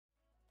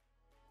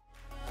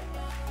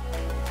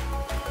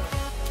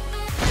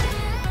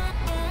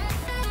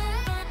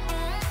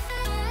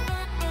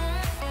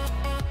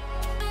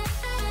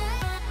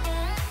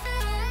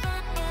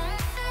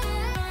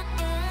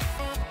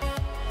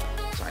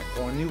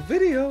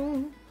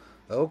video.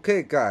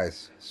 Okay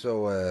guys,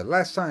 so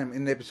last time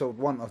in episode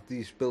 1 of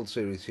this build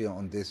series here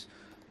on this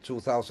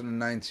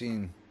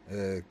 2019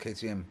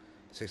 KTM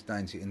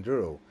 690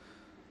 Enduro,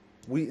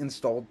 we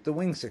installed the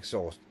wings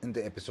exhaust in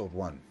the episode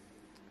 1.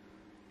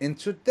 In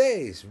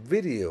today's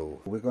video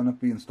we're gonna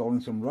be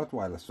installing some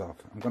Rottweiler stuff.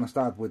 I'm gonna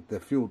start with the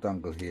fuel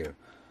dongle here,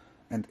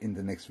 and in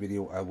the next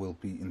video I will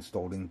be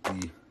installing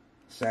the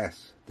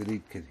SAS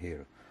delete kit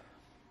here.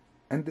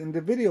 And in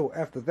the video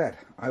after that,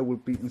 I will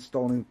be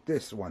installing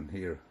this one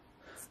here.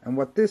 And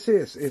what this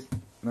is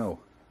no,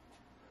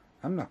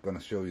 I'm not gonna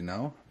show you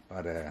now,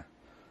 but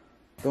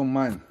don't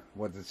mind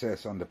what it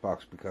says on the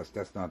box, because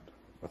that's not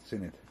what's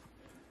in it.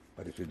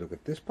 But if you look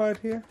at this part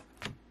here,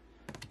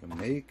 you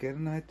may get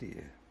an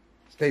idea.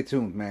 Stay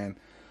tuned, man.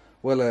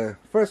 Well,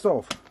 first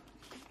off,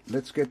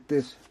 let's get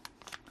this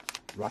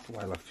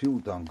Rottweiler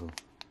fuel dongle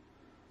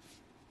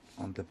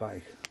on the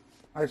bike.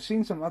 I've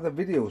seen some other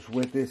videos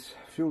where this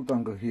fuel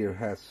dongle here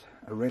has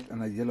a red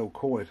and a yellow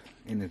cord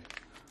in it.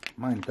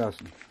 Mine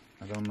doesn't.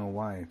 I don't know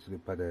why actually,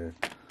 but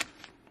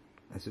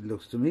as it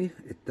looks to me,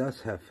 it does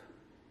have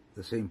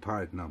the same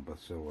part number,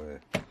 so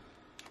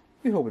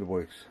we hope it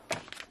works.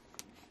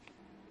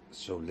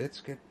 So let's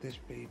get this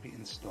baby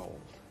installed.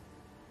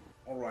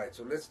 Alright,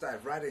 so let's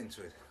dive right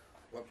into it.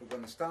 What we're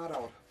gonna start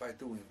out by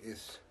doing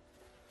is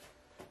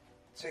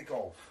take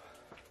off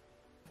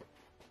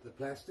the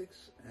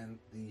plastics and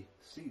the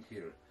seat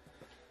here.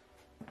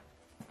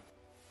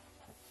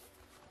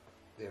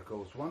 There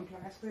goes one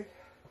plastic.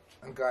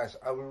 And guys,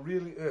 I will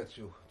really urge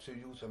you to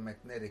use a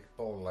magnetic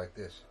ball like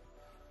this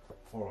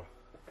for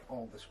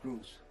all the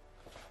screws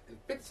and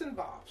bits and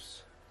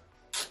bobs.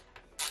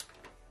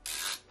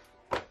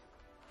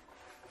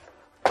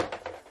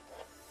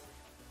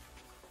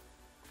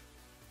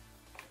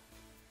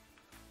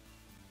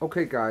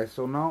 Okay guys,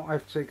 so now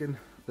I've taken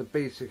the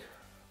basic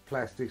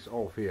plastics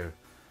off here.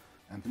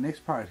 And the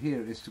next part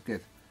here is to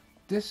get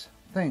this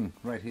thing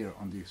right here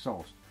on the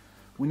exhaust.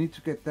 We need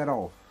to get that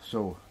off,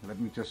 so let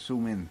me just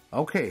zoom in.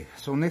 Okay,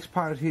 so next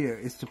part here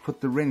is to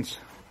put the wrench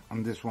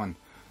on this one,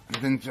 and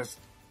then just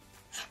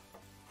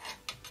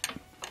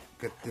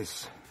get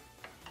this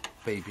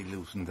baby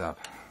loosened up.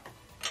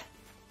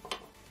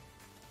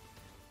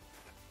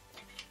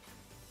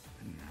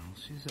 And now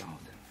she's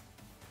out.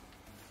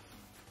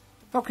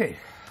 Okay,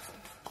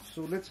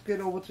 so let's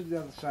get over to the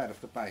other side of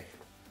the bike.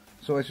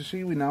 So as you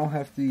see, we now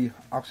have the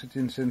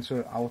oxygen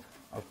sensor out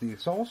of the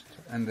exhaust,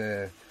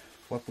 and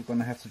what we're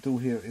gonna have to do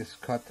here is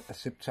cut a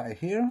zip tie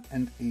here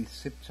and a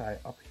zip tie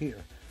up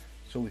here,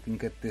 so we can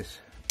get this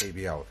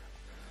baby out.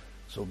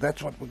 So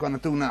that's what we're gonna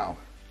do now.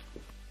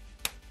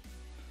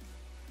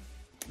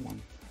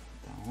 One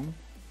down,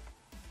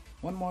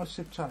 one more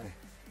zip tie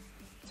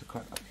to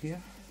cut up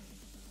here,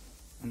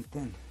 and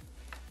then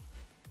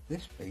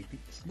this baby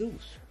is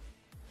loose.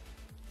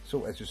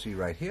 So as you see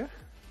right here,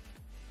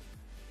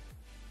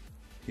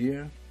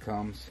 here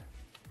comes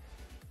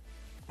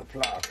the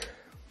plug.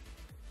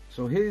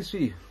 So here you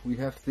see we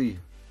have the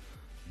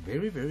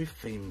very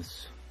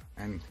famous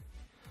and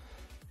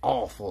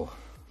awful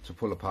to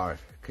pull apart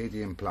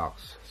KTM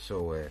plugs.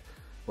 So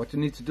what you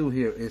need to do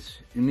here is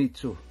you need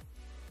to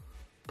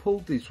pull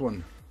this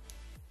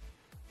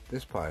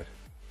part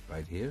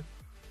right here.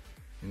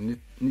 You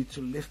need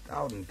to lift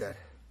out in that,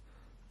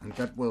 and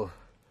that will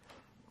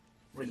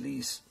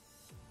release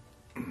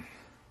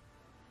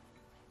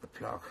the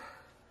plug.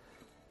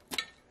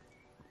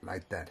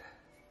 Like that.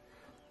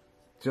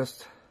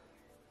 Just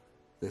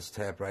this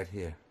tab right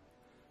here.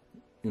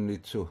 You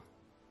need to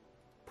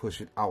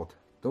push it out.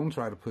 Don't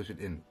try to push it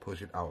in,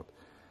 push it out.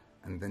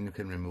 And then you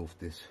can remove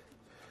this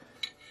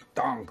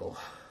dongle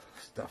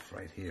stuff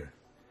right here.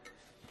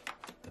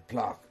 The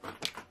plug.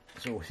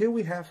 So here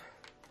we have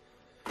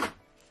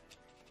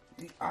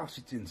the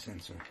oxygen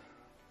sensor.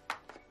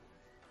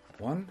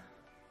 One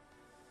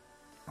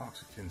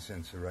oxygen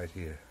sensor right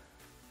here.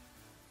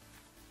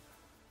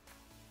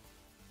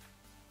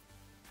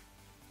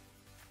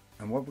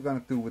 And what we're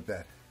gonna do with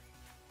that?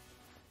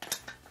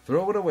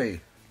 Throw it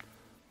away.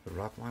 The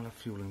Rottweiler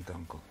fueling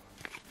dongle.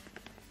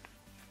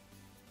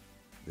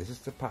 This is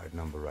the part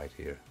number right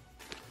here.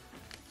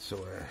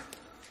 So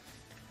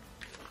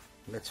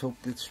let's hope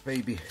this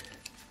baby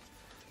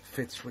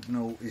fits with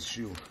no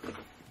issue.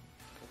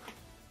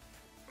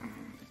 Let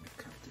me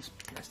cut this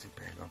plastic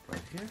bag up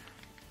right here,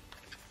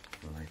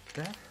 like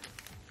that.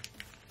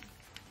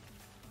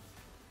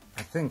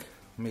 I think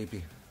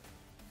maybe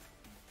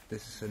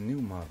this is a new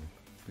model,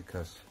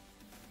 because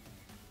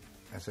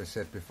as I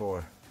said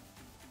before,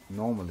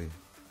 normally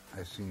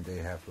I've seen they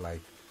have like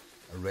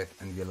a red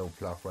and yellow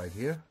plug right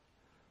here.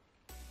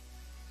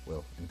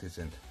 Well, in this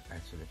end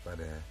actually, but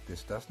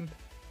this doesn't.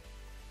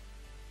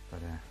 But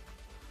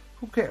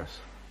who cares,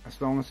 as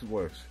long as it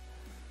works.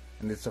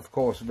 And it's of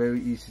course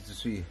very easy to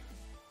see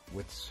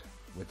which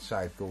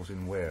side goes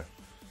in where.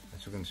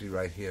 As you can see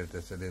right here,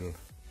 there's a little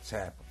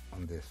tab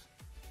on this,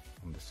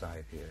 on the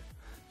side here.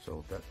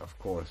 So that of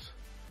course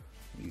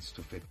needs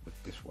to fit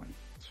with this one.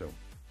 So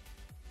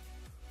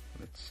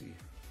let's see.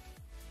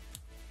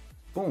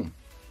 Boom.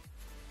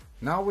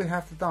 Now we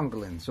have the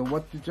dongle in. So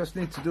what you just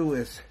need to do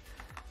is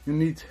you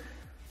need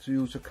to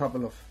use a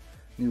couple of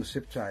new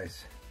zip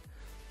ties.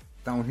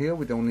 Down here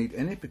we don't need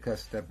any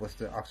because that was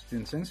the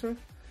oxygen sensor,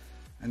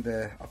 and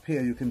up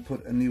here you can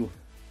put a new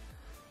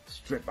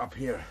strip up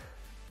here,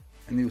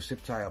 a new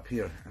zip tie up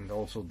here, and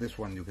also this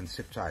one you can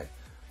zip tie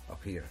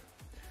up here.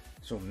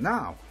 So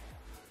now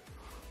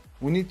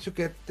we need to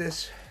get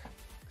this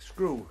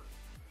screw,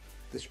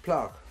 this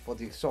plug for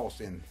the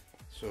exhaust in.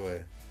 So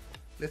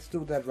let's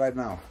do that right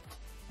now.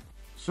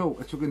 So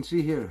as you can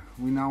see here,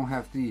 we now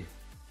have the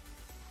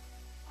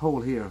hole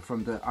here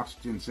from the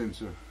oxygen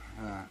sensor,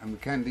 and we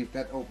can leave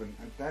that open,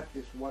 and that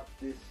is what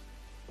this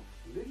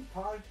little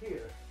part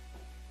here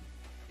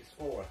is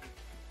for.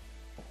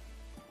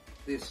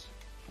 This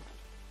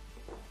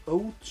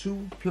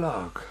O2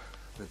 plug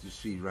that you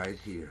see right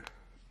here.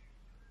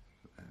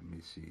 Let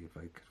me see if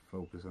I can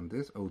focus on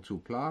this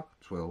O2 plug,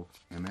 12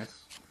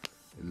 ms.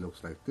 It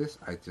looks like this.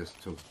 I just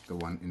took the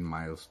one in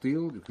mild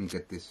steel. You can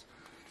get this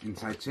in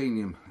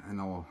titanium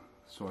and all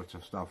sorts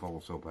of stuff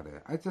also, but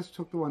I just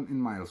took the one in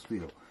mild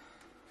steel.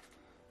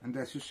 And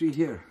as you see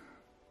here,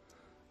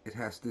 it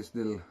has this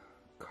little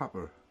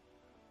copper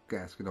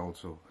gasket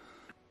also.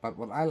 But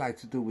what I like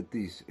to do with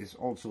these is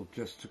also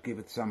just to give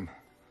it some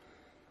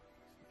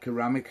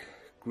ceramic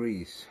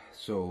grease,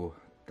 so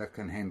that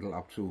can handle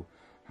up to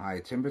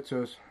high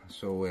temperatures,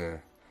 so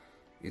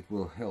it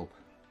will help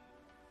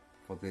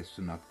for this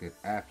to not get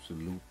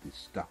absolutely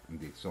stuck in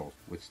the exhaust,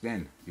 which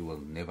then you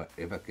will never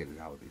ever get it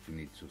out if you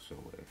need to. So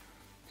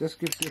just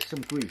give this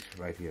some grease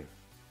right here.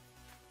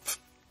 Let's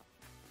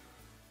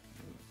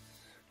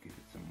give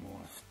it some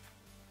more,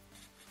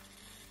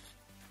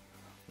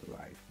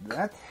 like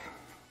that.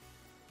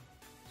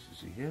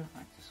 So see here, I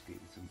just gave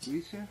it some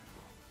grease here,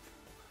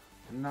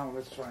 and now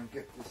let's try and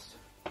get this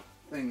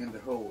thing in the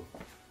hole.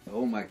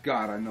 Oh my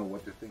god, I know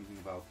what you're thinking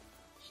about.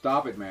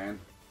 Stop it, man.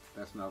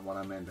 That's not what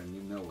I meant, and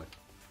you know it.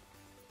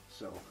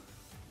 So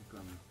I'm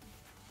gonna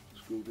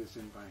screw this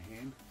in by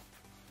hand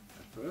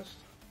at first,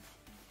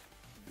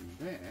 and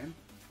then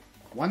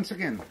once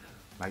again,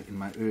 like in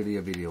my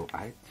earlier video,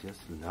 I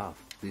just love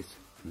this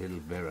little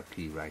Vera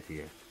key right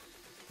here.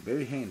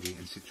 Very handy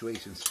in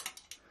situations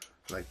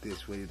like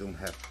this where you don't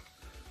have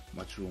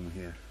much room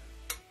here,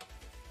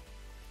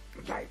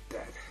 like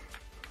that.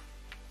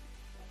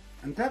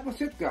 And that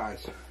was it,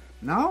 guys.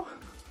 Now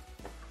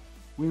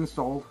we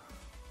installed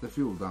the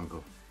fuel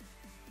dongle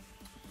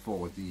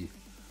for the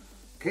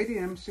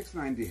KTM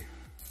 690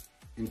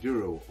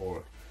 Enduro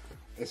or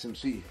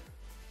SMC.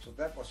 So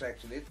that was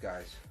actually it,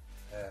 guys.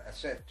 As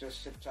said,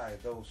 just zip tie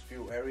those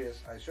few areas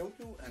I showed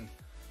you and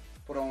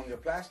put on your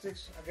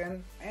plastics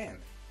again, and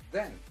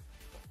then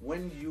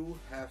when you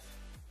have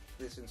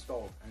this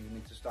installed and you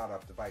need to start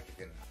up the bike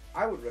again,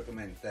 I would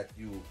recommend that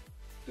you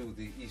do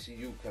the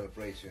ECU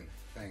calibration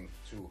thing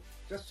to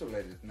just to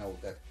let it know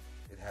that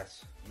it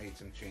has made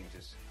some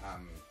changes.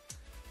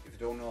 If you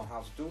don't know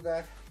how to do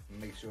that,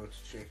 make sure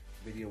to check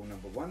video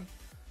number 1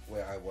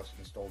 where I was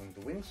installing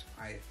the wings.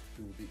 I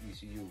do the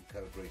ECU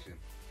calibration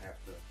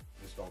after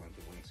installing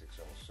the wings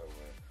exhaust, so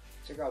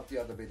check out the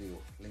other video,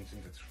 links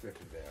in the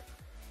description there.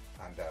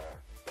 And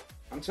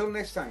until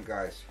next time,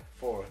 guys,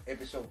 for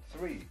episode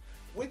 3,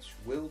 which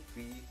will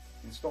be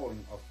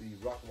installing of the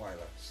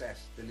Rottweiler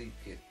SAS Delete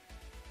kit.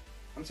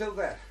 Until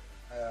that,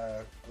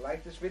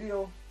 like this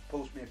video,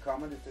 post me a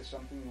comment if there's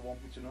something you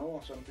want me to know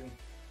or something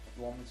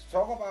you want me to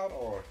talk about,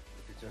 or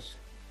if you just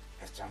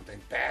have something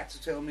bad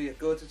to tell me or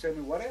good to tell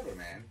me, whatever,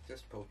 man,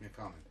 just post me a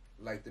comment.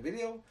 Like the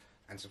video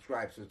and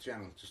subscribe to the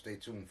channel to stay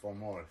tuned for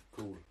more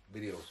cool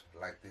videos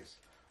like this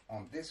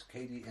on this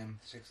KTM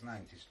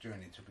 690's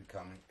journey to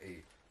becoming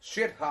a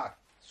shit hot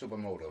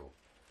Supermoto.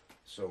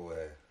 So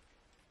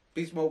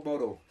Beast Mode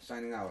Moto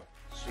signing out.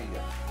 See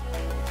ya.